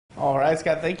All right,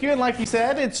 Scott, thank you. And like you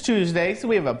said, it's Tuesday, so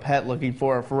we have a pet looking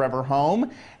for a forever home.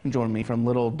 And joining me from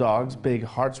Little Dogs Big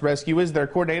Hearts Rescue is their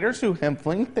coordinator, Sue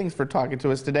Hempfling. Thanks for talking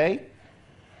to us today.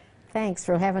 Thanks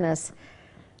for having us.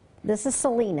 This is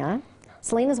Selena.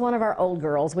 Selena's one of our old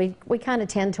girls. We kind of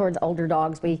tend towards older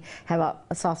dogs. We have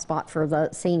a soft spot for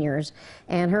the seniors.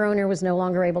 And her owner was no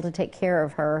longer able to take care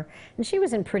of her. And she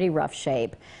was in pretty rough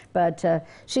shape. But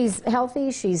she's healthy,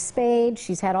 she's spayed,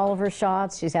 she's had all of her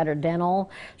shots, she's had her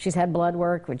dental, she's had blood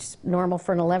work, which is normal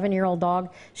for an 11-year-old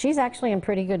dog. She's actually in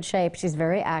pretty good shape. She's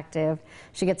very active.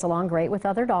 She gets along great with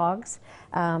other dogs.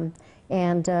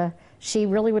 She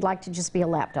really would like to just be a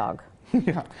lap dog.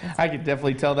 Yeah, I could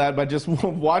definitely tell that by just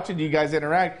watching you guys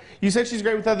interact. You said she's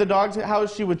great with other dogs. How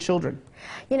is she with children?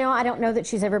 You know, I don't know that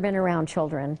she's ever been around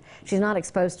children. She's not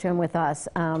exposed to them with us.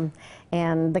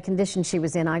 And the condition she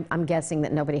was in, I'm guessing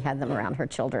that nobody had them around her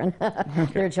children.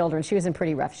 Their children. She was in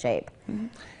pretty rough shape. Mm-hmm.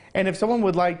 And if someone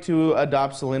would like to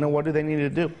adopt Selena, what do they need to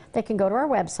do? They can go to our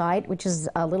website, which is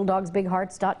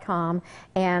littledogsbighearts.com,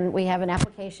 and we have an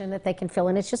application that they can fill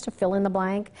in. It's just a fill in the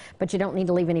blank, but you don't need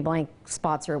to leave any blank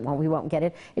spots or we won't get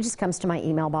it. It just comes to my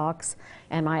email box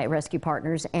and my rescue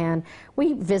partners, and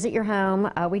we visit your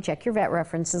home. We check your vet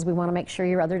references. We want to make sure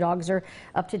your other dogs are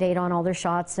up to date on all their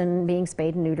shots and being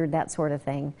spayed and neutered, that sort of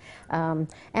thing, and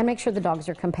make sure the dogs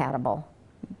are compatible.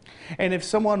 And if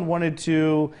someone wanted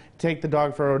to take the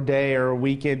dog for a day or a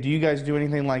weekend, do you guys do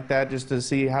anything like that just to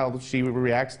see how she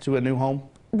reacts to a new home?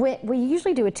 We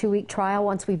usually do a 2-week trial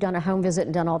once we've done a home visit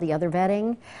and done all the other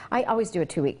vetting. I always do a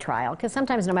 2-week trial because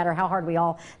sometimes no matter how hard we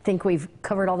all think we've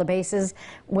covered all the bases,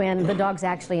 when the dog's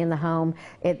actually in the home,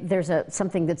 there's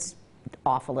something that's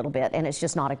off a little bit and it's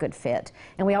just not a good fit.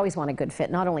 And we always want a good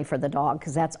fit, not only for the dog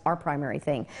because that's our primary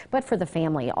thing, but for the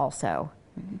family also.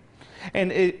 Mm-hmm.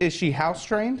 And is she house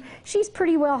trained? She's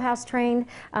pretty well house trained.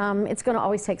 It's going to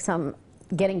always take some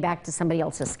getting back to somebody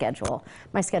else's schedule.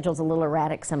 My schedule's a little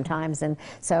erratic sometimes, and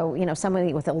so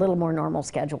somebody with a little more normal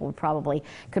schedule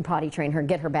could potty train her,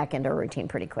 get her back into a routine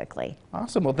pretty quickly.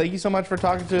 Awesome. Well, thank you so much for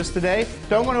talking to us today.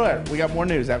 Don't go anywhere. We got more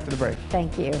news after the break.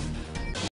 Thank you.